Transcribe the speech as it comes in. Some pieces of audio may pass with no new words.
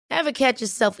Ever catch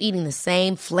yourself eating the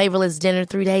same flavorless dinner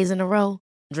 3 days in a row?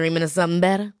 Dreaming of something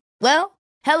better? Well,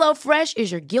 HelloFresh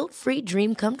is your guilt-free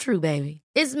dream come true, baby.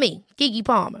 It's me, Keke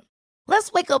Palmer.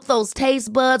 Let's wake up those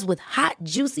taste buds with hot,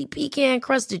 juicy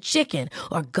pecan-crusted chicken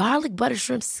or garlic butter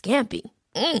shrimp scampi.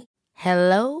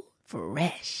 Hello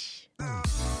Fresh.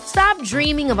 Stop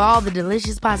dreaming of all the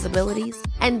delicious possibilities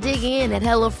and dig in at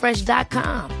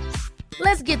HelloFresh.com.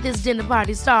 Let's get this dinner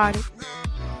party started.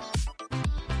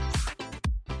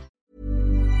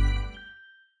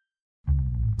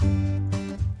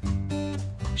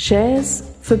 Shares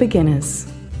for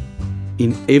Beginners.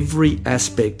 In every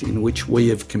aspect in which we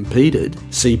have competed,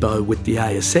 Cboe with the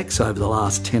ASX over the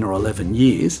last 10 or 11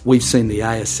 years, we've seen the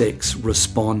ASX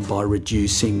respond by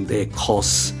reducing their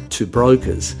costs to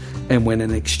brokers. And when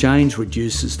an exchange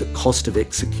reduces the cost of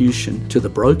execution to the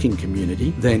broking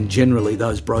community, then generally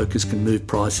those brokers can move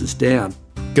prices down.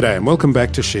 G'day and welcome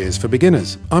back to Shares for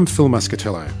Beginners. I'm Phil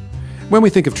Muscatello. When we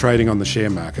think of trading on the share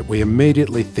market, we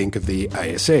immediately think of the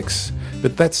ASX.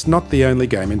 But that's not the only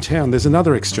game in town. There's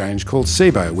another exchange called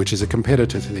Cboe, which is a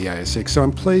competitor to the ASX. So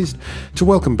I'm pleased to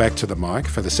welcome back to the mic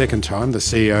for the second time the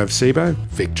CEO of Cboe,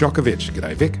 Vic Djokovic.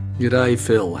 G'day, Vic. G'day,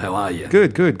 Phil. How are you?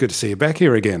 Good. Good to see you back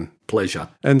here again. Pleasure.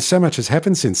 And so much has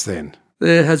happened since then.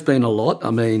 There has been a lot.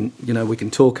 I mean, we can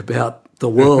talk about the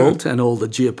world and all the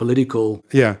geopolitical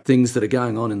things that are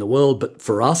going on in the world. But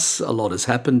for us, a lot has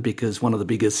happened because one of the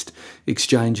biggest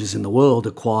exchanges in the world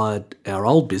acquired our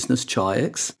old business,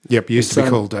 Chi-X. Yep, used to be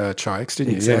called Chi-X,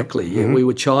 didn't you? Exactly, yeah. We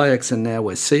were Chi-X and now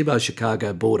we're Cboe,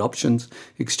 Chicago Board Options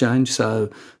Exchange.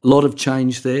 So a lot of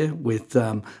change there with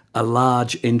a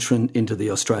large entrant into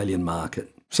the Australian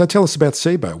market. So tell us about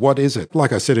Cboe. What is it?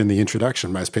 Like I said in the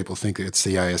introduction, most people think it's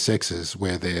the ASXs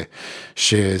where their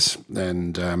shares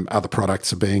and other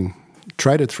products are being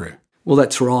traded through. Well,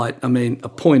 that's right. I mean, a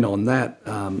point on that,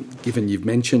 given you've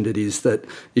mentioned it, is that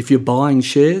if you're buying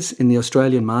shares in the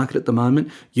Australian market at the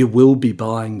moment, you will be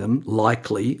buying them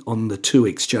likely on the two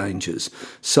exchanges.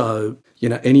 So,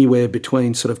 anywhere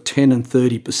between sort of 10 and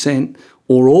 30%,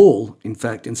 or all, in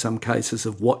fact, in some cases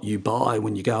of what you buy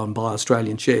when you go and buy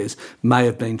Australian shares may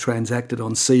have been transacted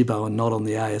on Cboe and not on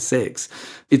the ASX.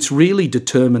 It's really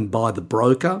determined by the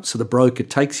broker. So the broker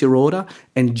takes your order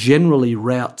and generally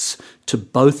routes to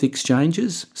both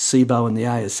exchanges, Cboe and the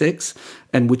ASX,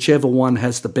 and whichever one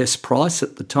has the best price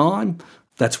at the time,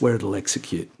 that's where it'll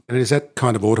execute. And is that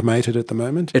kind of automated at the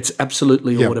moment? It's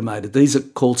absolutely automated. These are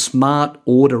called smart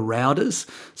order routers.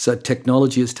 So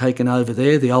technology has taken over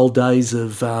there. The old days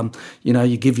of,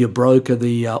 you give your broker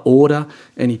the order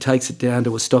and he takes it down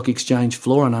to a stock exchange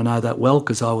floor. And I know that well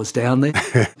because I was down there.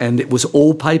 And it was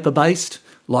all paper-based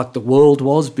like the world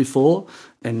was before.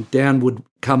 And down would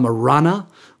come a runner,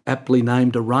 aptly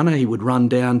named a runner. He would run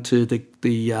down to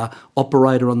the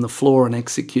operator on the floor and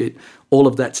execute. All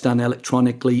of that's done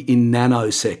electronically in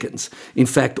nanoseconds. In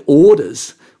fact,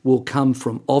 orders will come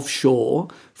from offshore,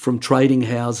 from trading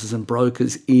houses and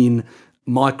brokers in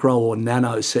micro or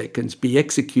nanoseconds, be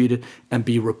executed and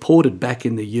be reported back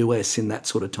in the US in that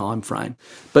sort of time frame.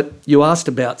 But you asked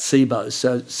about Cboe.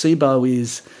 So Cboe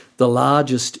is the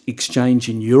largest exchange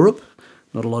in Europe.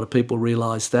 Not a lot of people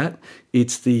realise that.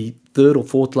 It's the third or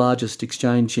fourth largest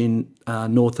exchange in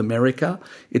North America.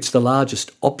 It's the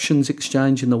largest options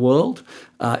exchange in the world.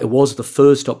 It was the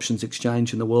first options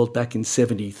exchange in the world back in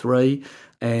 1973.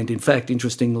 And in fact,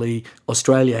 interestingly,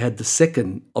 Australia had the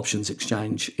second options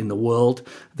exchange in the world.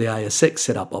 The ASX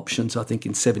set up options, I think,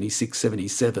 in 1976,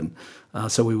 1977.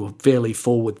 So we were fairly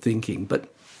forward thinking.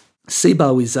 But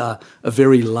Cboe is a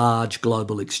very large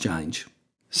global exchange.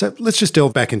 So let's just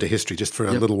delve back into history just for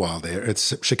a little while there.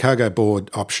 It's Chicago Board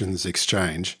Options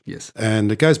Exchange. Yes. And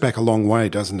it goes back a long way,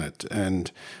 doesn't it? And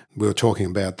we were talking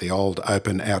about the old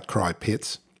open outcry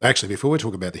pits. Actually, before we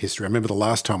talk about the history, I remember the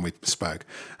last time we spoke,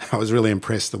 I was really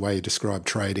impressed the way you described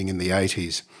trading in the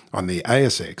 80s on the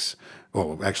ASX.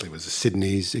 Well, actually, it was the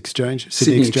Sydney's exchange.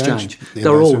 Sydney Exchange. They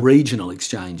were all regional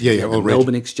exchanges. Yeah, all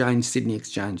Melbourne Exchange, Sydney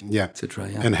Exchange, etc.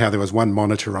 Yeah. And how there was one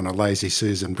monitor on a lazy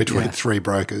Susan between three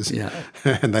brokers. Yeah.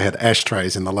 And they had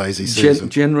ashtrays in the lazy Susan.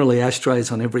 Generally,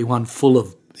 ashtrays on every one full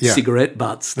of cigarette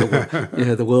butts.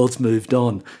 The world's moved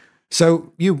on.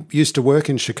 So you used to work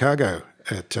in Chicago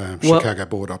at Chicago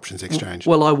Board Options Exchange.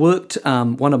 Well, I worked,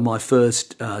 one of my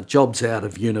first jobs out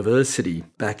of university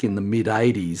back in the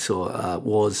mid-80s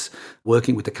was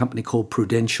working with a company called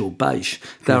Prudential Bache.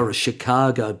 They were a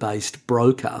Chicago-based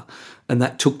broker, and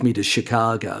that took me to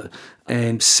Chicago.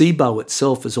 And Cboe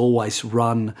itself has always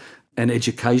run an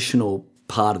educational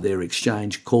part of their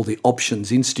exchange called the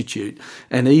Options Institute.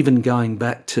 And even going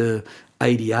back to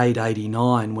 88,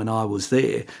 89 when I was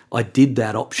there, I did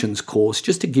that options course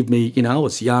just to give me, I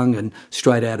was young and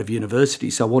straight out of university,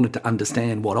 so I wanted to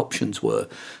understand what options were.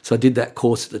 So I did that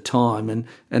course at the time, and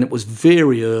it was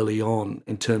very early on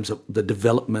in terms of the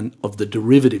development of the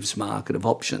derivatives market of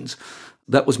options.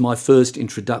 That was my first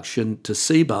introduction to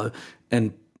Cboe,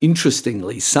 and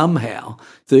interestingly, somehow,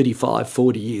 35,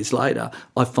 40 years later,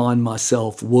 I find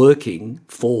myself working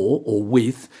for or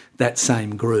with that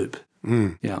same group.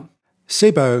 Yeah.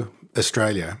 Cboe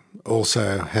Australia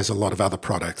also has a lot of other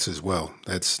products as well.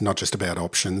 It's not just about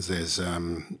options. There's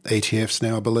ETFs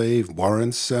now, I believe,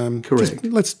 warrants. Correct.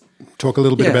 Let's talk a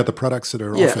little bit about the products that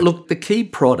are offered. Yeah, look, the key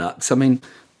products,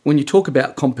 when you talk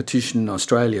about competition in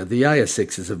Australia, the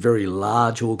ASX is a very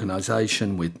large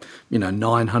organisation with,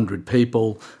 900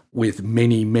 people, with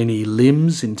many, many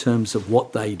limbs in terms of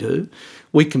what they do.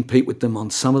 We compete with them on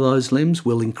some of those limbs.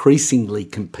 We'll increasingly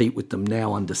compete with them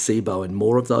now under Cboe in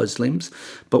more of those limbs.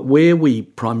 But where we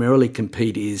primarily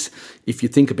compete is, if you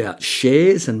think about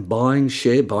shares and buying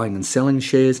and selling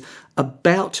shares,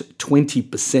 about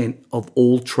 20% of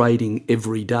all trading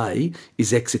every day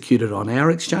is executed on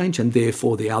our exchange, and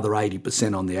therefore the other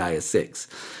 80% on the ASX.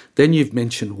 Then you've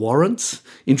mentioned warrants.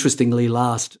 Interestingly,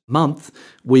 last month,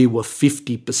 we were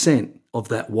 50% of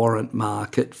that warrant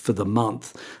market for the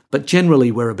month. But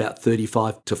generally, we're about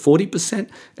 35 to 40%,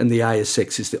 and the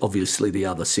ASX is obviously the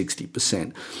other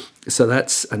 60%. So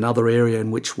that's another area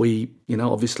in which we,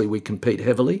 obviously we compete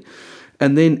heavily.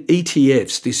 And then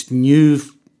ETFs, this new,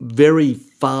 very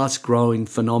fast-growing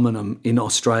phenomenon in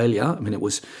Australia. It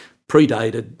was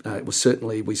predated. It was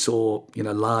certainly, we saw,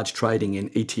 large trading in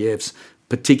ETFs,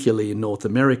 particularly in North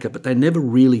America, but they never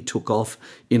really took off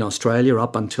in Australia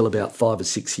up until about 5 or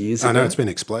 6 years ago. I know it's been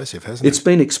explosive, hasn't it? It's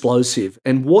been explosive.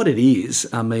 And what it is,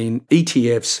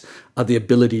 ETFs are the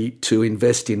ability to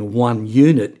invest in one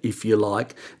unit, if you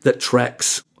like, that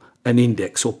tracks an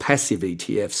index, or passive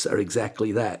ETFs are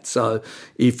exactly that. So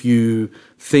if you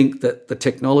think that the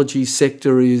technology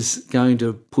sector is going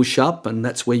to push up and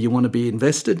that's where you want to be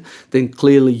invested, then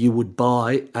clearly you would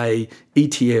buy a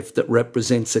ETF that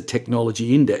represents a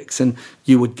technology index, and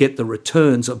you would get the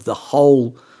returns of the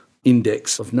whole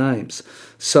index of names.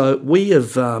 So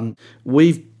we've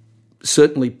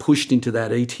certainly pushed into that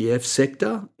ETF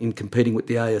sector in competing with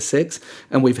the ASX,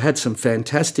 and we've had some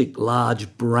fantastic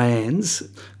large brands,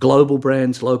 global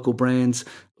brands, local brands,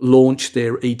 launch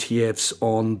their ETFs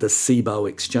on the Cboe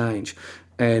exchange.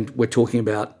 And we're talking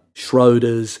about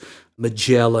Schroders,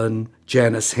 Magellan,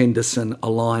 Janus Henderson,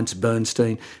 Alliance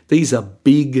Bernstein. These are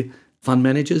big fund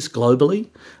managers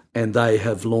globally, and they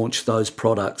have launched those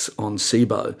products on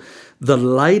Cboe. The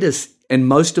latest, and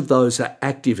most of those are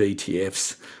active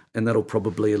ETFs, and that'll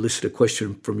probably elicit a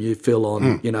question from you, Phil,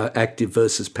 on, active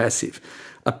versus passive.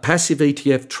 A passive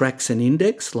ETF tracks an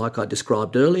index, like I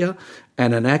described earlier,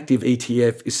 and an active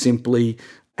ETF is simply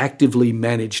actively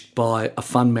managed by a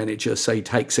fund manager, so he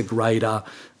takes a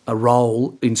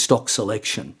role in stock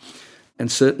selection.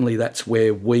 And certainly that's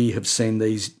where we have seen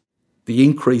the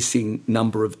increasing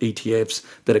number of ETFs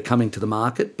that are coming to the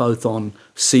market, both on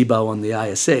Cboe and the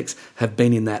ASX, have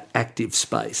been in that active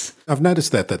space. I've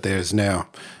noticed that there's now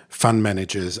fund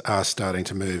managers are starting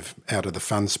to move out of the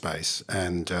fund space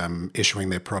and issuing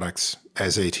their products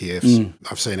as ETFs.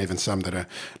 I've seen even some that are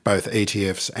both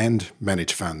ETFs and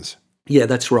managed funds. Yeah,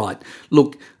 that's right.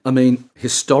 Look,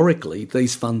 historically,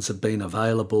 these funds have been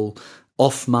available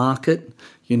off-market.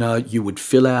 You would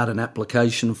fill out an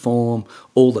application form,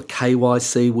 all the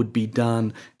KYC would be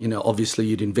done, obviously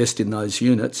you'd invest in those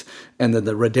units, and then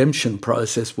the redemption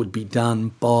process would be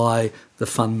done by the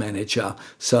fund manager.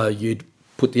 So you'd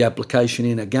put the application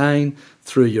in again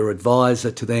through your advisor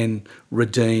to then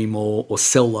redeem or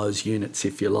sell those units,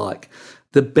 if you like.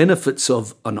 The benefits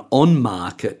of an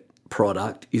on-market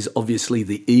product is obviously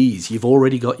the ease. You've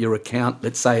already got your account,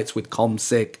 let's say it's with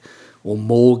CommSec or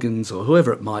Morgans or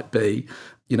whoever it might be.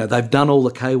 They've done all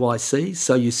the KYC,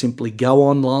 so you simply go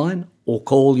online or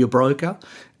call your broker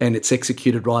and it's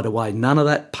executed right away. None of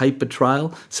that paper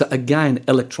trail. So again,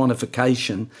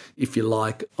 electronification, if you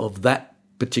like, of that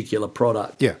particular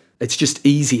product. Yeah. It's just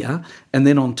easier. And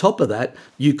then on top of that,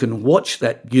 you can watch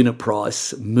that unit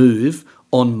price move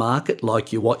on market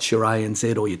like you watch your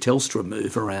ANZ or your Telstra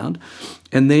move around.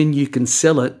 And then you can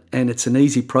sell it, and it's an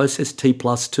easy process,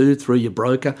 T+2 through your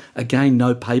broker. Again,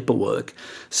 no paperwork.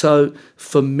 So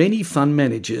for many fund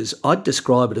managers, I'd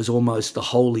describe it as almost the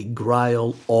holy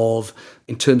grail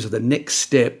in terms of the next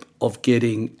step of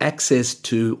getting access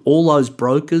to all those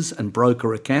brokers and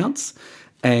broker accounts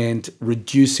and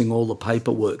reducing all the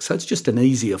paperwork. So it's just an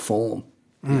easier form.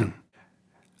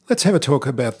 Let's have a talk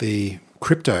about the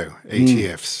crypto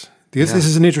ETFs. Because this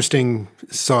is an interesting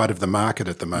side of the market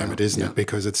at the moment, isn't it?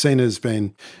 Because it's seen as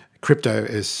being crypto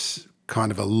is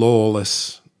kind of a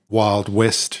lawless Wild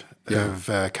West of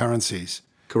currencies.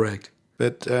 Correct.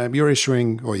 But you're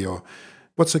issuing, or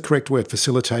what's the correct word,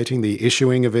 facilitating the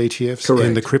issuing of ETFs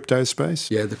in the crypto space?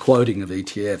 Yeah, the quoting of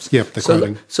ETFs. Yep, the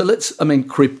quoting. So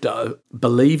crypto,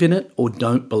 believe in it or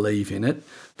don't believe in it.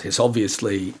 There's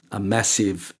obviously a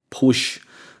massive push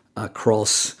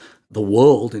across the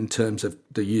world in terms of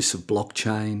the use of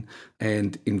blockchain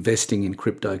and investing in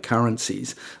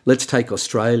cryptocurrencies. Let's take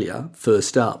Australia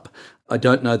first up. I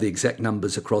don't know the exact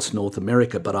numbers across North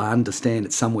America, but I understand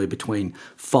it's somewhere between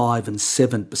 5 and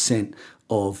 7%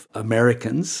 of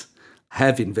Americans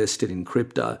have invested in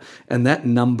crypto. And that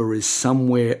number is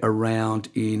somewhere around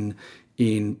in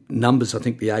numbers. I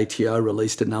think the ATO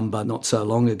released a number not so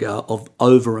long ago of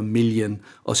over 1 million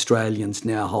Australians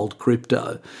now hold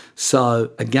crypto. So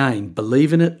again,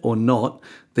 believe in it or not,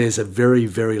 there's a very,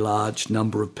 very large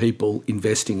number of people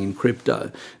investing in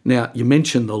crypto. Now, you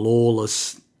mentioned the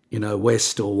lawless,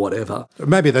 West or whatever.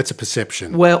 Maybe that's a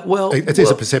perception. It is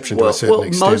a perception to a certain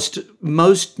extent.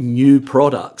 Most new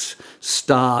products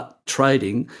start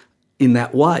trading in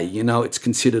that way. It's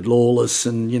considered lawless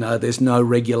and, there's no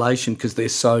regulation because they're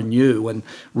so new. And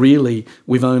really,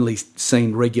 we've only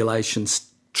seen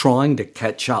regulations trying to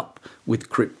catch up with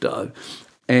crypto.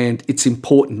 And it's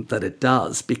important that it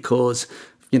does because,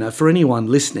 for anyone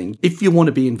listening, if you want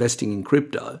to be investing in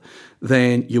crypto,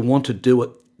 then you want to do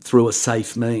it through a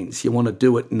safe means. You want to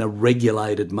do it in a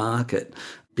regulated market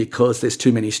because there's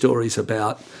too many stories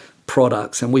about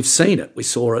products, and we've seen it. We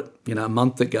saw it, a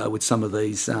month ago with some of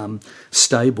these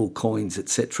stable coins,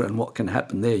 etc., and what can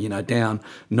happen there. Down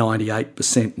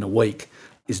 98% in a week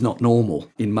is not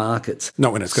normal in markets.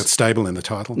 Not when it's got stable in the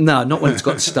title. No, not when it's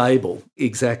got stable,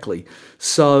 exactly.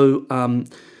 So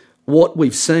what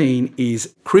we've seen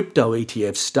is crypto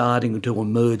ETFs starting to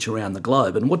emerge around the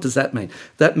globe. And what does that mean?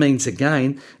 That means,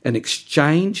 again, an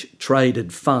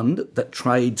exchange-traded fund that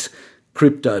trades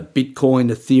crypto,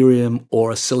 Bitcoin, Ethereum,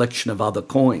 or a selection of other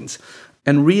coins.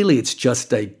 And really, it's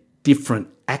just a different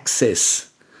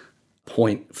access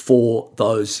point for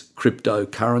those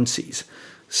cryptocurrencies.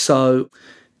 So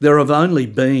there have only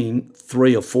been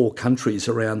 3 or 4 countries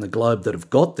around the globe that have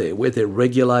got there, where their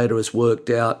regulator has worked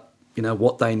out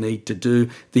what they need to do,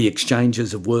 the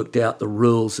exchanges have worked out the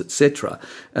rules, etc.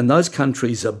 And those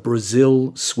countries are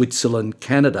Brazil, Switzerland,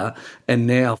 Canada, and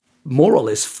now more or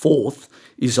less 4th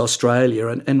is Australia.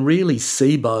 And really,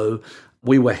 CBOE,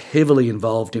 we were heavily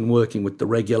involved in working with the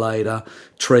regulator,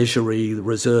 Treasury, the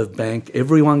Reserve Bank.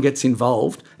 Everyone gets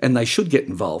involved, and they should get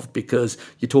involved because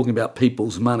you're talking about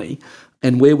people's money.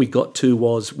 And where we got to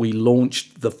was we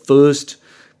launched the first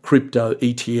crypto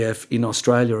ETF in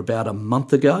Australia about a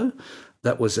month ago.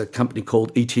 That was a company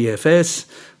called ETFS,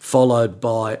 followed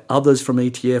by others from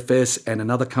ETFS and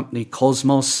another company,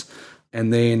 Cosmos.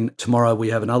 And then tomorrow we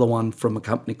have another one from a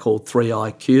company called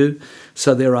 3iQ.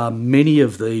 So there are many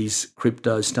of these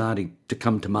cryptos starting to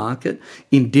come to market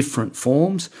in different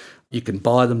forms. You can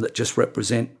buy them that just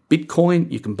represent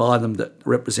Bitcoin. You can buy them that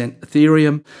represent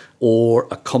Ethereum, or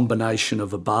a combination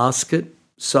of a basket.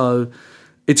 So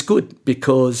it's good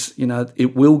because,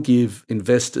 it will give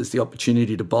investors the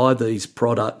opportunity to buy these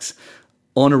products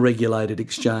on a regulated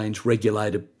exchange,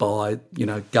 regulated by,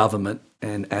 government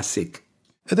and ASIC.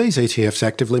 Are these ETFs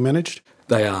actively managed?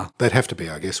 They are. They'd have to be,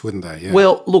 I guess, wouldn't they? Yeah.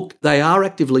 Well, look, they are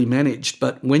actively managed,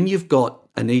 but when you've got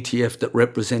an ETF that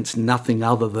represents nothing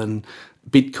other than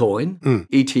Bitcoin,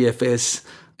 ETFS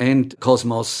and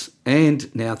Cosmos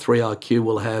and now 3iQ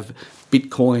will have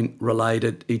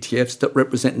Bitcoin-related ETFs that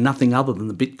represent nothing other than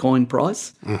the Bitcoin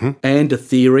price and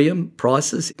Ethereum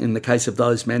prices in the case of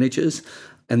those managers,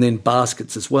 and then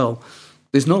baskets as well.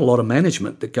 There's not a lot of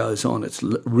management that goes on. It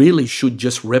really should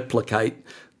just replicate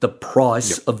the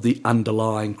price of the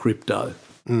underlying crypto.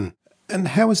 And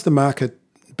how has the market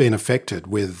been affected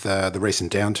with the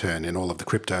recent downturn in all of the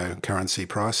cryptocurrency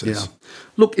prices? Yeah.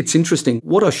 Look, it's interesting.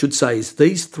 What I should say is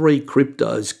these 3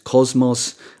 cryptos,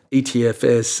 Cosmos,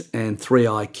 ETFS and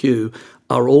 3iQ,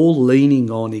 are all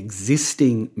leaning on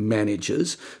existing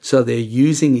managers. So they're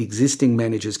using existing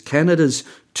managers. Canada's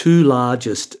 2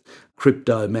 largest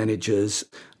crypto managers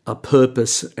are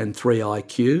Purpose and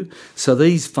 3iQ. So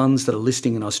these funds that are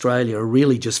listing in Australia are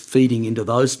really just feeding into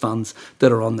those funds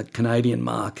that are on the Canadian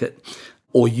market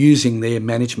or using their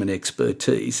management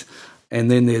expertise. And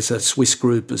then there's a Swiss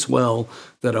group as well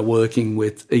that are working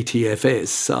with ETFS.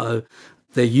 So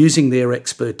they're using their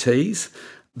expertise.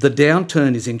 The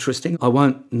downturn is interesting. I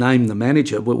won't name the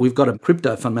manager, but we've got a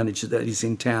crypto fund manager that is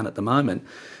in town at the moment.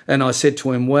 And I said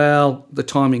to him, well, the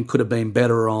timing could have been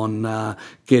better on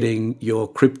getting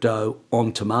your crypto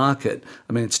onto market.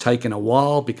 I mean, it's taken a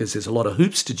while because there's a lot of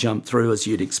hoops to jump through, as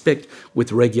you'd expect,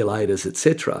 with regulators,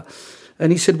 etc.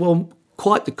 And he said, well,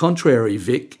 quite the contrary,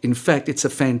 Vic. In fact, it's a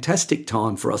fantastic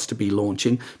time for us to be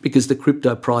launching because the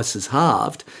crypto price has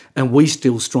halved, and we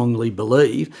still strongly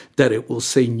believe that it will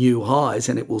see new highs,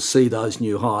 and it will see those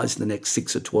new highs in the next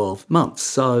 6 or 12 months.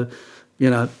 So,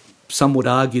 some would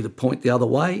argue the point the other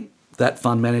way. That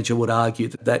fund manager would argue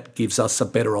that that gives us a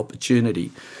better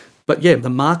opportunity. But yeah,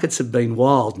 the markets have been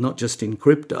wild, not just in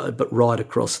crypto, but right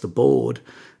across the board.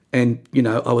 And,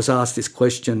 I was asked this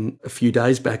question a few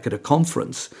days back at a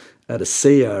conference, at a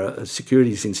SIA, a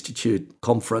Securities Institute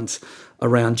conference,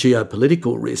 around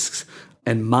geopolitical risks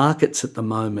and markets at the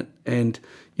moment. And,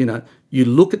 you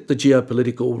look at the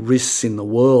geopolitical risks in the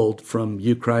world, from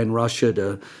Ukraine,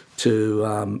 Russia to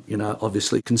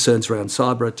obviously concerns around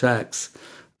cyber attacks,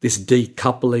 this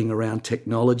decoupling around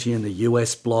technology in the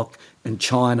US bloc and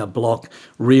China bloc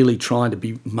really trying to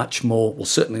be much more, well,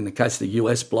 certainly in the case of the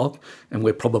US bloc, and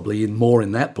we're probably more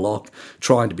in that bloc,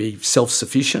 trying to be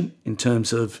self-sufficient in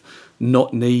terms of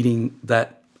not needing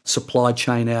that supply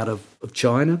chain out of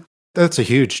China. That's a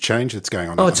huge change that's going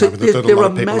on at the moment that a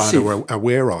lot of people aren't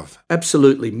aware of.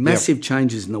 Absolutely, massive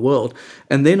changes in the world.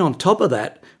 And then on top of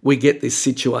that, we get this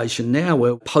situation now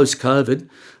where post-COVID,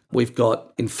 we've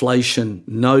got inflation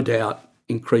no doubt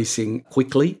increasing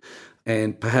quickly,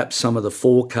 and perhaps some of the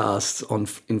forecasts on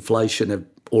inflation have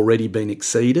already been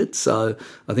exceeded. So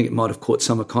I think it might have caught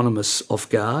some economists off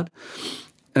guard.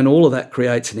 And all of that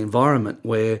creates an environment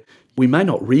where we may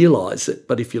not realise it,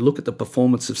 but if you look at the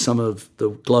performance of some of the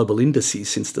global indices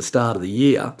since the start of the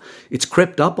year, it's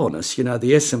crept up on us.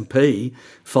 The S&P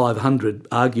 500,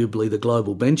 arguably the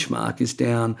global benchmark, is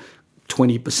down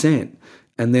 20%.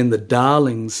 And then the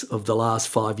darlings of the last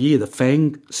 5 years, the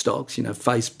FANG stocks,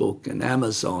 Facebook and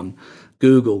Amazon,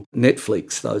 Google,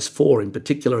 Netflix, those four in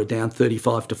particular are down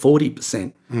 35 to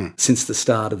 40% since the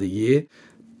start of the year.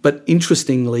 But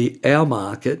interestingly, our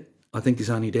market, I think, is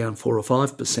only down 4 or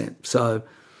 5%. So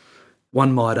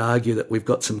one might argue that we've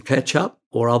got some catch-up,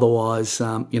 or otherwise,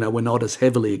 we're not as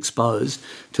heavily exposed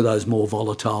to those more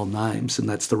volatile names, and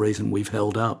that's the reason we've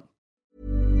held up.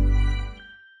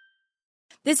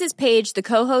 This is Paige, the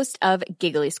co-host of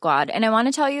Giggly Squad, and I want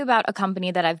to tell you about a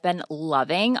company that I've been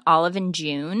loving, Olive &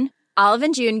 June.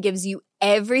 Olive & June gives you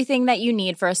everything that you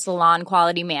need for a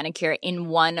salon-quality manicure in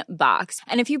one box.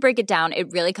 And if you break it down,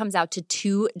 it really comes out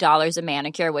to $2 a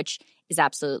manicure, which is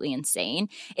absolutely insane.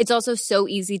 It's also so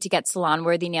easy to get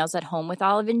salon-worthy nails at home with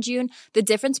Olive & June. The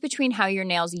difference between how your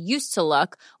nails used to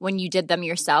look when you did them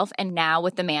yourself and now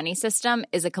with the Mani system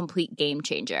is a complete game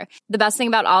changer. The best thing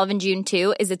about Olive & June,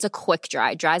 too, is it's a quick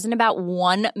dry. Dries in about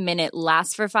 1 minute,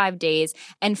 lasts for 5 days,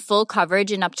 and full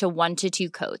coverage in up to 1 to 2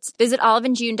 coats. Visit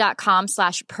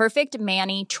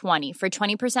oliveandjune.com/perfectmani20 for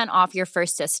 20% off your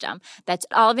first system. That's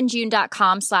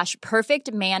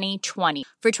oliveandjune.com/perfectmani20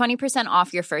 for 20%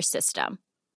 off your first system.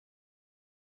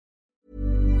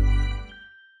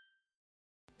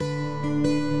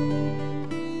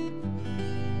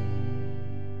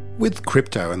 With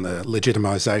crypto and the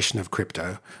legitimisation of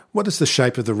crypto, what is the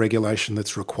shape of the regulation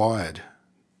that's required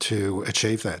to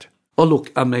achieve that? Oh,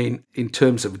 look, I mean, in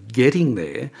terms of getting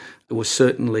there, it was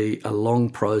certainly a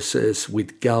long process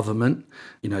with government,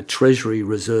 Treasury,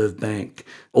 Reserve Bank,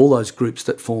 all those groups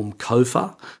that form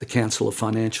COFA, the Council of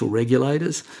Financial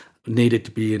Regulators, needed to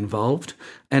be involved,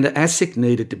 and ASIC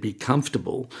needed to be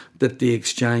comfortable that the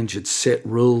exchange had set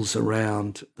rules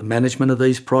around the management of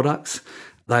these products.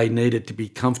 They needed to be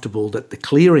comfortable that the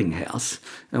clearinghouse,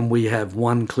 and we have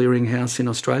one clearinghouse in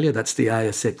Australia, that's the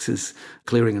ASX's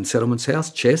Clearing and Settlements House,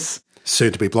 CHESS.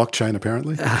 Soon to be blockchain,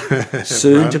 apparently.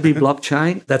 Soon to be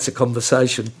blockchain. That's a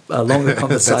conversation, a longer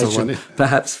conversation,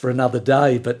 perhaps for another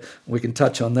day, but we can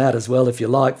touch on that as well if you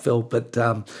like, Phil. But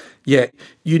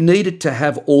you needed to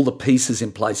have all the pieces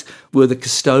in place. Were the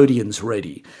custodians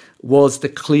ready? Was the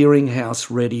clearinghouse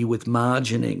ready with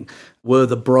margining? Were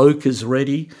the brokers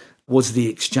ready? Was the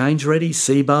exchange ready,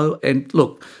 Cboe? And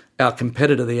look, our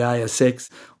competitor, the ASX,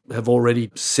 have already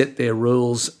set their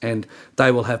rules, and they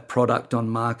will have product on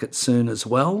market soon as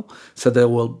well. So there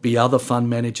will be other fund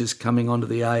managers coming onto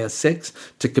the ASX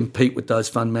to compete with those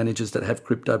fund managers that have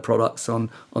crypto products on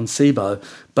Cboe.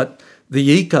 But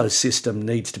the ecosystem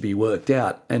needs to be worked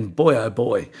out. And boy, oh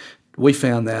boy, we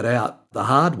found that out the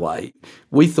hard way.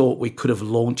 We thought we could have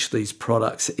launched these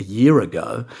products a year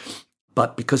ago,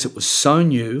 but because it was so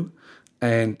new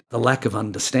and the lack of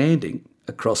understanding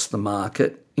across the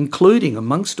market, including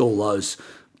amongst all those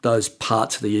those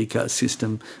parts of the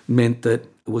ecosystem meant that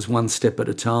it was one step at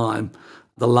a time,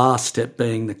 the last step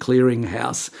being the clearing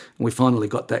house. And we finally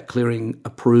got that clearing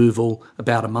approval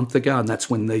about a month ago, and that's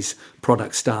when these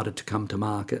products started to come to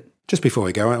market. Just before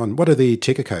we go on, what are the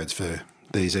ticker codes for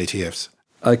these ETFs?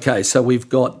 Okay, so we've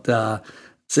got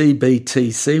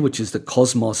CBTC, which is the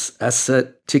Cosmos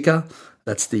Asset ticker.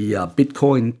 That's the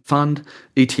Bitcoin fund.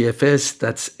 ETFS,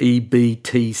 that's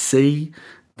EBTC.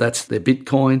 That's their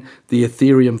Bitcoin. The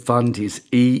Ethereum fund is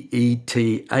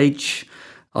EETH.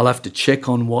 I'll have to check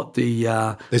on what the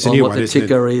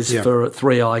ticker is for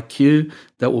 3iQ.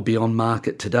 That will be on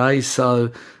market today.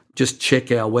 So just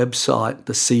check our website,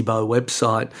 the Cboe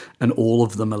website, and all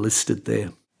of them are listed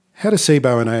there. How do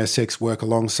Cboe and ASX work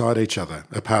alongside each other,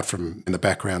 apart from in the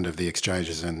background of the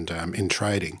exchanges and in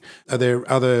trading? Are there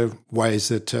other ways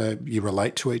that you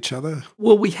relate to each other?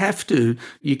 Well, we have to.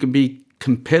 You can be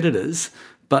competitors,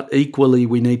 but equally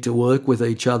we need to work with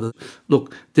each other.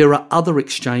 Look, there are other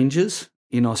exchanges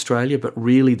in Australia, but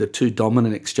really the two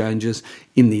dominant exchanges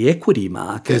in the equity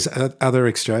market. There's other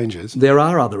exchanges? There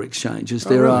are other exchanges.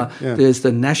 There's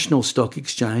the National Stock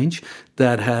Exchange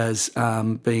that has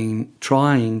been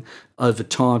trying over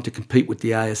time to compete with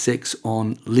the ASX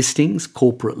on listings,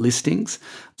 corporate listings.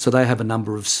 So they have a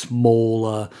number of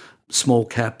small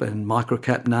cap and micro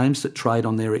cap names that trade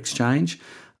on their exchange.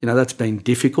 That's been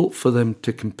difficult for them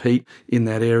to compete in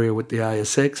that area with the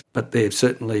ASX, but they're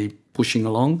certainly pushing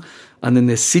along. And then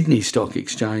there's Sydney Stock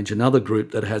Exchange, another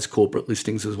group that has corporate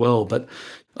listings as well. But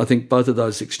I think both of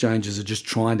those exchanges are just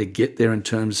trying to get there in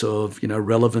terms of,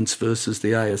 relevance versus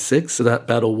the ASX. So that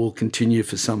battle will continue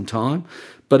for some time.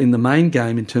 But in the main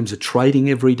game, in terms of trading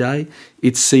every day,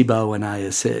 it's Cboe and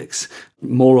ASX,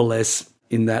 more or less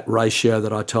in that ratio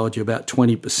that I told you about,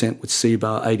 20% with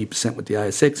Cboe, 80% with the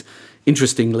ASX.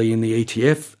 Interestingly, in the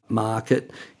ETF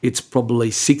market, it's probably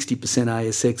 60%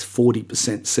 ASX, 40%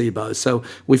 Cboe. So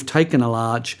we've taken a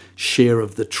large share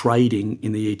of the trading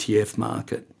in the ETF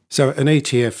market. So an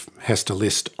ETF has to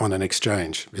list on an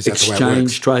exchange. Is that the way it works?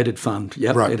 Exchange-traded fund,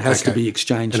 yep. Right, it has to be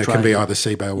exchange-traded. And it can be either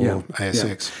Cboe or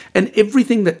ASX. Yeah. And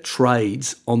everything that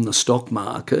trades on the stock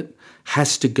market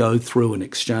has to go through an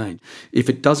exchange. If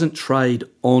it doesn't trade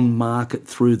on market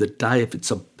through the day, if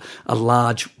it's a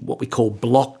large, what we call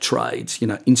block trades,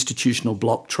 institutional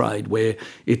block trade where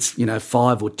it's,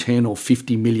 $5 or $10 or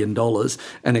 $50 million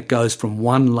and it goes from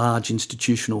one large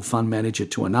institutional fund manager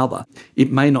to another,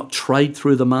 it may not trade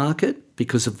through the market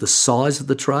because of the size of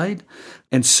the trade.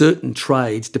 And certain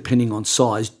trades, depending on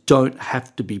size, don't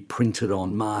have to be printed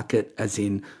on market as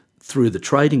in through the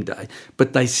trading day,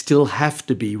 but they still have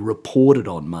to be reported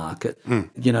on market.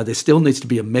 There still needs to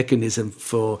be a mechanism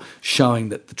for showing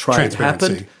that the trade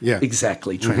happened. Yeah.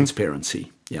 Exactly,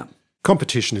 transparency. Yeah.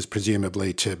 Competition is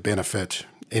presumably to benefit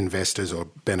investors or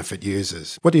benefit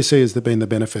users. What do you see as been the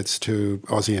benefits to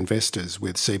Aussie investors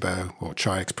with Cboe or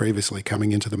Chi-X previously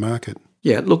coming into the market?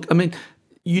 Yeah, look,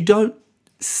 you don't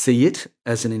see it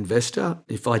as an investor.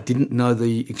 If I didn't know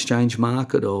the exchange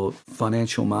market or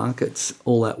financial markets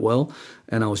all that well,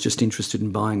 and I was just interested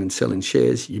in buying and selling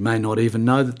shares, you may not even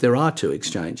know that there are two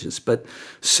exchanges. But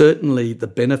certainly the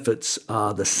benefits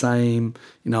are the same.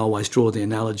 I always draw the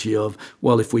analogy of,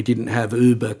 well, if we didn't have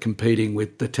Uber competing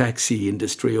with the taxi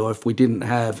industry, or if we didn't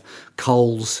have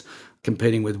Coles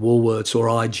competing with Woolworths or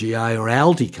IGA or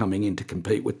Aldi coming in to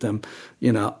compete with them,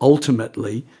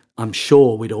 ultimately I'm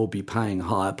sure we'd all be paying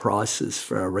higher prices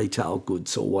for our retail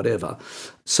goods or whatever.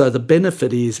 So the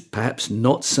benefit is perhaps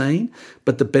not seen,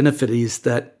 but the benefit is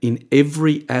that in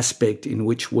every aspect in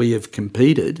which we have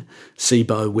competed,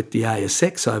 Cboe with the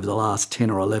ASX over the last 10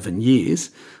 or 11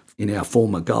 years, in our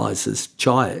former guise as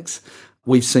Chi-X,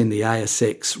 we've seen the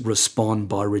ASX respond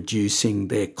by reducing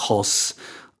their costs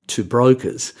to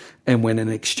brokers. And when an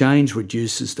exchange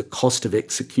reduces the cost of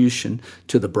execution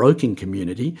to the broking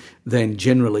community, then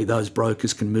generally those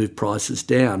brokers can move prices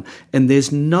down. And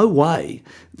there's no way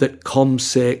that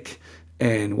CommSec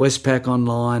and Westpac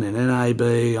Online and NAB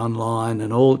Online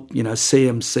and all,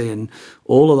 CMC and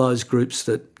all of those groups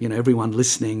that, everyone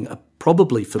listening are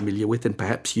probably familiar with and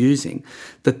perhaps using,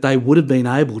 that they would have been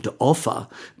able to offer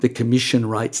the commission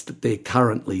rates that they're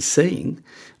currently seeing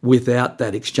without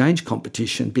that exchange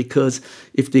competition. Because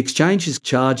if the exchange is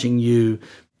charging you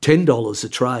 $10 a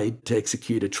trade to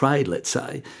execute a trade, let's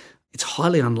say, it's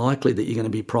highly unlikely that you're going to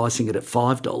be pricing it at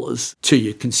 $5 to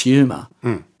your consumer.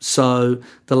 So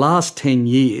the last 10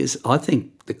 years, I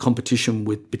think the competition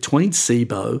between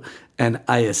Cboe and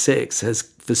ASX has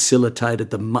facilitated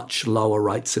the much lower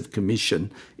rates of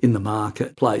commission in the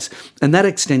marketplace. And that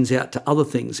extends out to other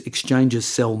things. Exchanges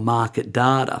sell market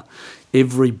data.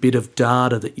 every bit of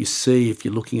data that you see if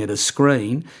you're looking at a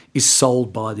screen is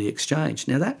sold by the exchange.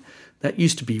 Now that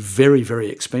used to be very, very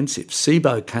expensive.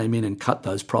 Cboe came in and cut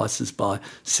those prices by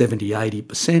 70,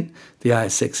 80%. The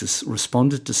ASX has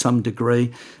responded to some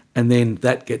degree, and then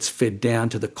that gets fed down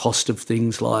to the cost of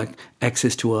things like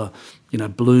access to a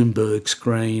Bloomberg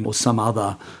screen or some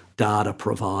other data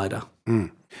provider.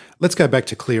 Let's go back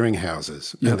to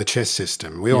clearinghouses and the CHESS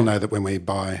system. We all know that when we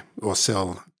buy or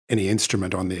sell any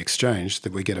instrument on the exchange,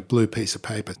 that we get a blue piece of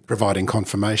paper providing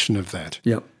confirmation of that.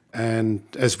 Yep. And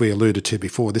as we alluded to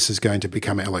before, this is going to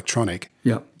become electronic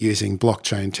using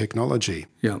blockchain technology.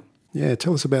 Yep. Yeah,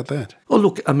 tell us about that. Well,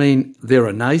 look, I mean, there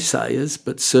are naysayers,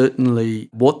 but certainly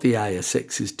what the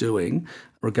ASX is doing,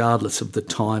 regardless of the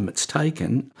time it's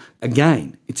taken,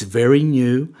 again, it's very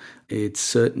new. It's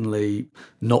certainly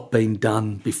not been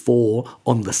done before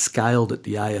on the scale that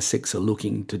the ASX are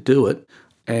looking to do it.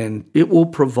 And it will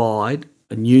provide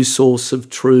a new source of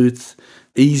truth,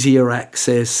 easier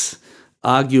access,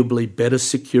 arguably better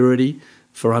security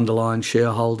for underlying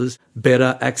shareholders,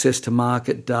 better access to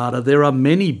market data. There are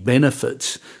many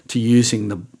benefits to using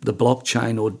the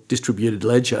blockchain or distributed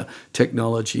ledger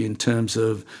technology in terms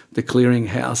of the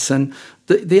clearinghouse. And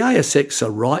the ASX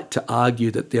are right to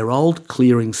argue that their old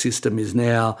clearing system is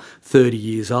now 30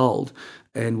 years old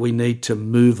and we need to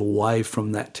move away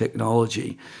from that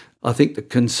technology. I think the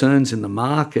concerns in the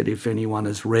market, if anyone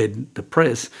has read the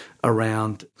press,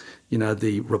 around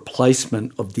the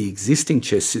replacement of the existing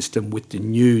CHESS system with the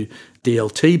new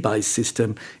DLT-based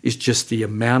system is just the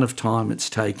amount of time it's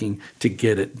taking to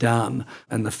get it done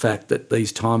and the fact that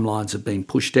these timelines have been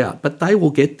pushed out. But they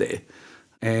will get there.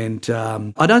 And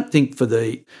I don't think for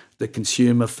the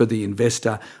consumer, for the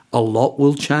investor, a lot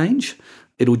will change.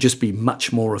 It'll just be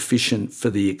much more efficient for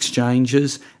the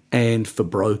exchanges and for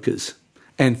brokers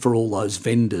and for all those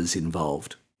vendors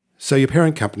involved. So your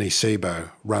parent company,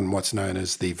 Cboe, run what's known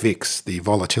as the VIX, the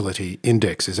Volatility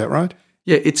Index, is that right?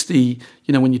 Yeah, it's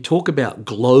when you talk about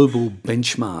global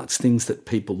benchmarks, things that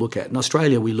people look at. In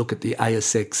Australia, we look at the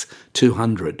ASX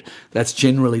 200. That's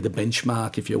generally the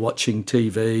benchmark if you're watching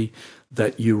TV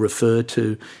that you refer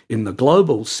to. In the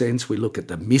global sense, we look at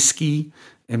the MSCI,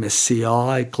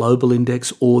 MSCI Global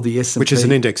Index, or the S&P. Which is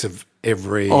an index of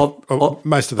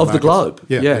most of the globe,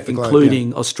 including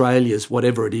globe, Australia's,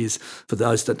 whatever it is. For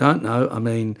those that don't know, I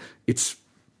mean, it's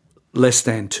less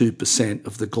than 2%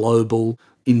 of the global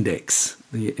index,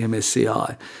 the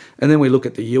MSCI. And then we look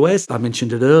at the US. I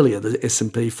mentioned it earlier, the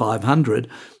S&P 500.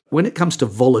 When it comes to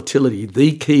volatility,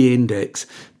 the key index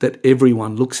that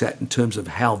everyone looks at in terms of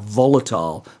how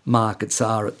volatile markets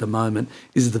are at the moment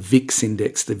is the VIX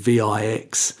index, the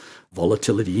VIX,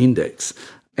 Volatility Index.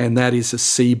 And that is a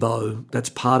Cboe, that's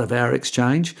part of our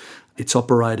exchange. It's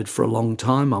operated for a long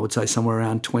time, I would say somewhere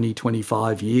around 20,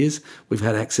 25 years. We've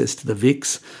had access to the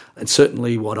VIX. And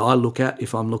certainly what I look at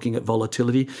if I'm looking at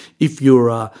volatility, if you're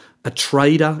a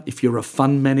trader, if you're a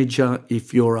fund manager,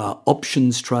 if you're an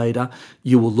options trader,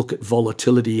 you will look at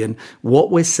volatility. And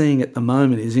what we're seeing at the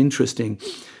moment is interesting.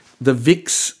 The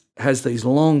VIX has these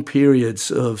long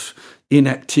periods of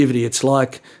inactivity. It's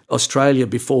like Australia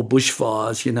before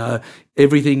bushfires,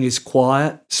 everything is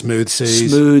quiet. Smooth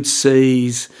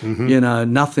seas,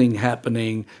 nothing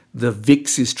happening. The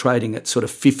VIX is trading at sort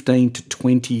of 15 to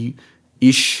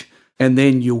 20-ish, and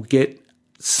then you'll get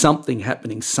something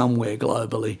happening somewhere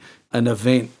globally, an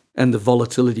event, and the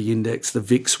volatility index, the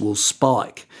VIX, will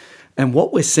spike. And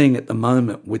what we're seeing at the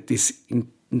moment with this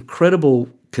incredible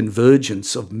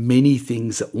convergence of many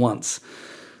things at once,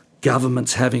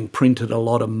 governments having printed a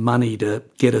lot of money to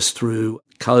get us through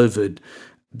COVID,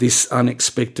 this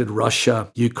unexpected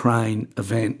Russia-Ukraine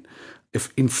event,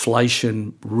 if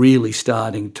inflation really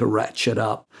starting to ratchet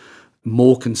up,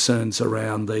 more concerns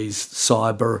around these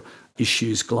cyber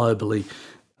issues globally,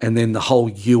 and then the whole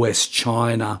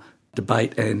US-China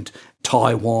debate and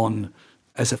Taiwan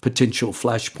as a potential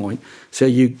flashpoint. So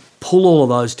you pull all of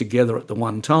those together at the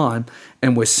one time,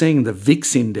 and we're seeing the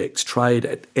VIX index trade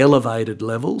at elevated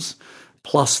levels,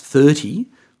 plus 30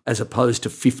 as opposed to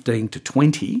 15 to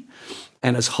 20,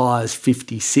 and as high as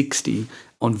 50, 60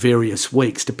 on various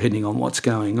weeks, depending on what's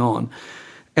going on.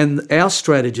 And our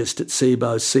strategist at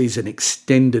Cboe sees an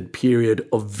extended period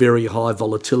of very high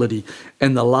volatility.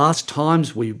 And the last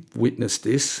times we witnessed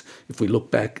this, if we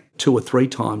look back 2 or 3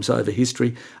 times over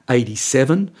history,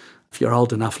 87, if you're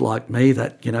old enough like me,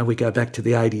 that, we go back to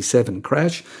the 87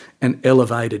 crash, an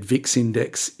elevated VIX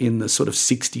index in the sort of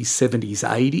 60s, 70s,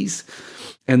 80s.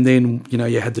 And then,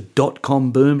 you had the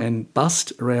dot-com boom and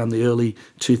bust around the early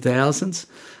 2000s.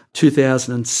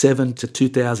 2007 to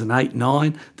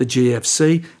 2008-9, the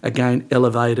GFC, again,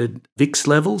 elevated VIX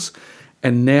levels.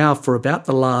 And now for about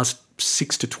the last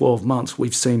 6 to 12 months,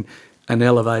 we've seen an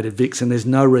elevated VIX, and there's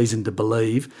no reason to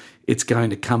believe it's going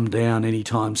to come down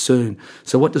anytime soon.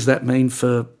 So what does that mean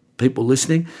for people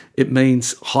listening? It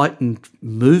means heightened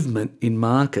movement in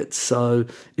markets. So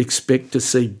expect to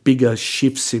see bigger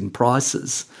shifts in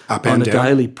prices up and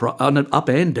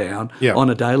down on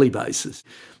a daily basis.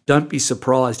 Don't be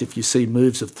surprised if you see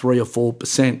moves of 3 or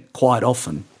 4% quite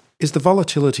often. Is the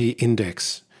volatility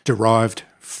index derived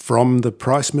from the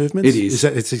price movements? It is.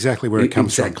 It's exactly where it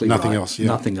comes from. Nothing else. Yeah.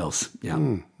 Nothing else. Yeah.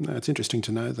 No, it's interesting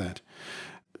to know that.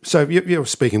 So you're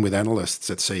speaking with analysts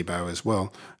at Cboe as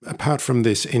well. Apart from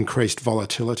this increased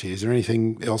volatility, is there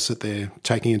anything else that they're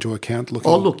taking into account?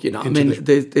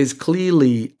 There's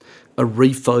clearly a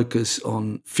refocus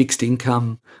on fixed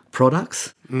income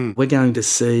products. We're going to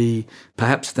see,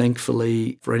 perhaps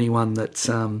thankfully for anyone that's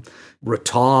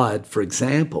retired, for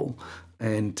example,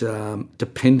 and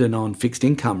dependent on fixed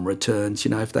income returns,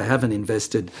 if they haven't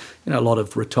invested, a lot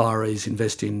of retirees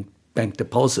invest in bank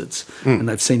deposits and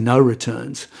they've seen no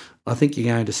returns. I think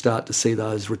you're going to start to see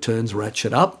those returns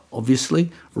ratchet up,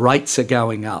 obviously. Rates are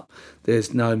going up.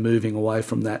 There's no moving away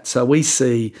from that. So we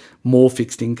see more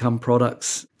fixed income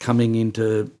products coming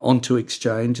onto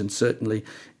exchange and certainly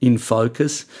in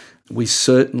focus. We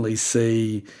certainly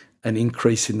see an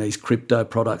increase in these crypto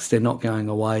products. They're not going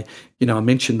away. I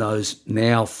mentioned those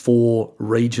now 4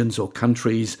 regions or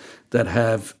countries that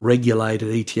have regulated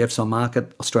ETFs on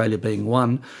market, Australia being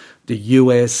one. The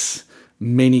US,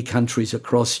 many countries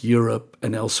across Europe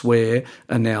and elsewhere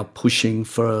are now pushing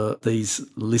for these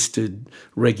listed,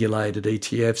 regulated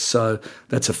ETFs. So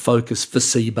that's a focus for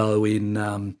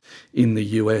Cboe in the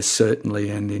US certainly,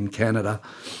 and in Canada.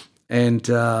 And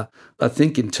I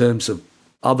think in terms of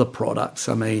other products,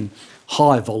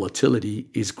 high volatility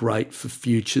is great for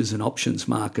futures and options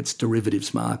markets,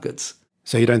 derivatives markets.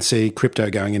 So you don't see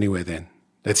crypto going anywhere then?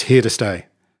 It's here to stay?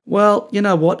 Well, you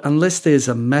know what? Unless there's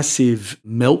a massive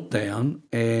meltdown,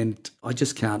 and I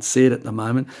just can't see it at the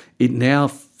moment, it now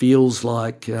feels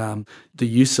like the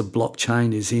use of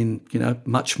blockchain is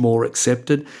much more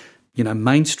accepted.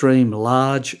 Mainstream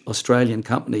large Australian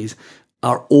companies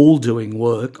are all doing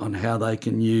work on how they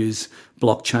can use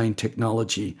blockchain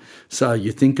technology. So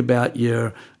you think about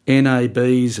your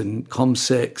NABs and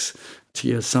CommSecs,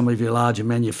 to some of your larger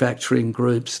manufacturing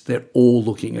groups, they're all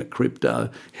looking at crypto.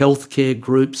 Healthcare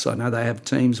groups, I know they have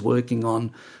teams working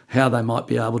on how they might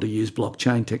be able to use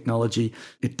blockchain technology.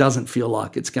 It doesn't feel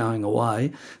like it's going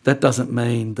away. That doesn't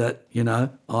mean that,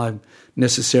 I'm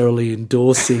necessarily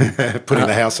endorsing putting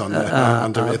the house on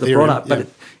under the product. But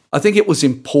I think it was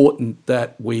important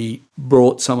that we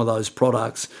brought some of those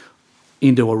products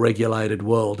into a regulated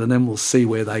world, and then we'll see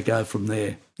where they go from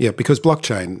there. Yeah, because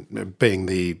blockchain, being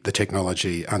the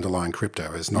technology underlying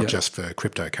crypto, is not just for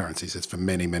cryptocurrencies, it's for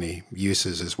many, many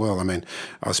uses as well. I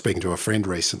was speaking to a friend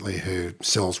recently who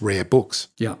sells rare books.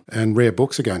 Yeah. And rare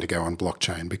books are going to go on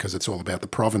blockchain because it's all about the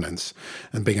provenance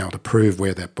and being able to prove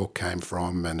where that book came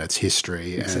from and its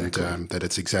history, exactly. And that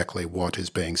it's exactly what is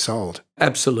being sold.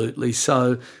 Absolutely.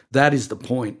 So that is the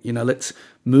point. Let's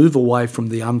move away from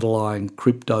the underlying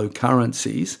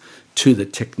cryptocurrencies to the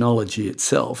technology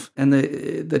itself. And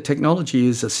the technology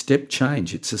is a step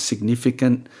change. It's a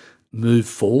significant move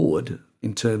forward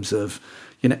in terms of,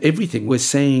 everything. We're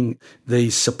seeing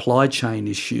these supply chain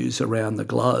issues around the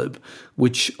globe,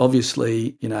 which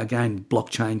obviously, again,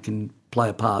 blockchain can play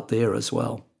a part there as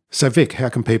well. So Vic, how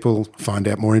can people find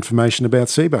out more information about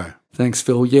Cboe? Thanks,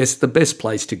 Phil. Yes, the best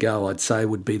place to go, I'd say,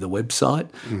 would be the website.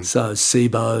 So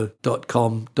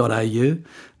cboe.com.au.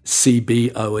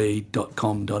 cboe.com.au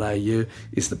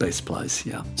is the best place,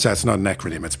 yeah. So it's not an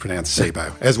acronym, it's pronounced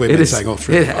Cboe, as we've been saying all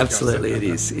through the podcast. Absolutely, it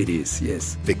is,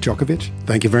 yes. Vic Djokovic,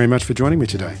 thank you very much for joining me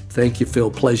today. Thank you, Phil.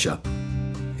 Pleasure.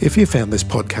 If you found this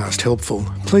podcast helpful,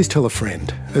 please tell a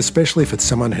friend, especially if it's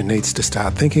someone who needs to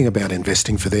start thinking about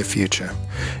investing for their future.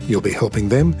 You'll be helping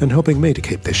them and helping me to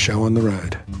keep this show on the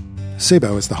road.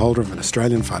 Cboe is the holder of an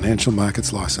Australian Financial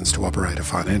Markets licence to operate a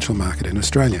financial market in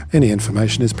Australia. Any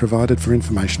information is provided for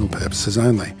informational purposes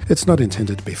only. It's not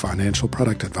intended to be financial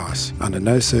product advice. Under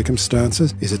no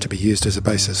circumstances is it to be used as a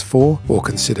basis for or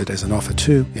considered as an offer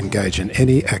to engage in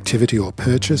any activity or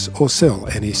purchase or sell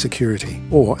any security,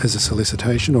 or as a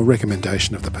solicitation or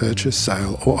recommendation of the purchase,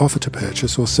 sale or offer to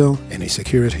purchase or sell any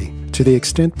security. To the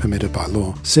extent permitted by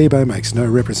law, Cboe makes no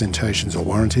representations or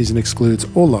warranties and excludes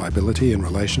all liability in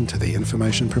relation to the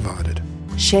information provided.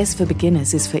 Shares for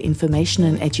Beginners is for information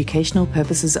and educational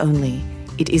purposes only.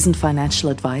 It isn't financial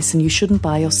advice, and you shouldn't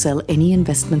buy or sell any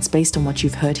investments based on what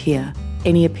you've heard here.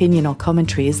 Any opinion or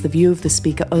commentary is the view of the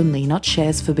speaker only, not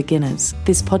Shares for Beginners.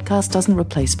 This podcast doesn't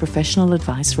replace professional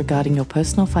advice regarding your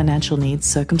personal financial needs,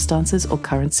 circumstances, or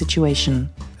current situation.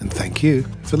 And thank you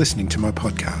for listening to my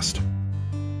podcast.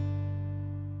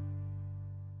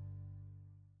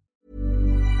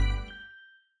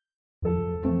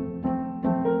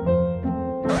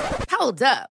 Hold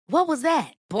up. What was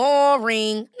that?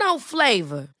 Boring. No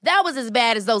flavor. That was as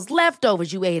bad as those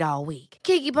leftovers you ate all week.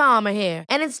 Keke Palmer here,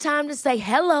 and it's time to say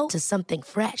hello to something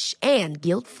fresh and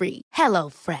guilt-free. Hello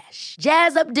Fresh.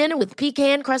 Jazz up dinner with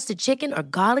pecan-crusted chicken or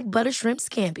garlic butter shrimp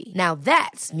scampi. Now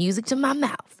that's music to my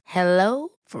mouth. Hello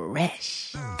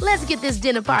Fresh. Let's get this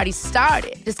dinner party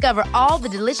started. Discover all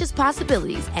the delicious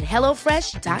possibilities at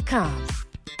HelloFresh.com.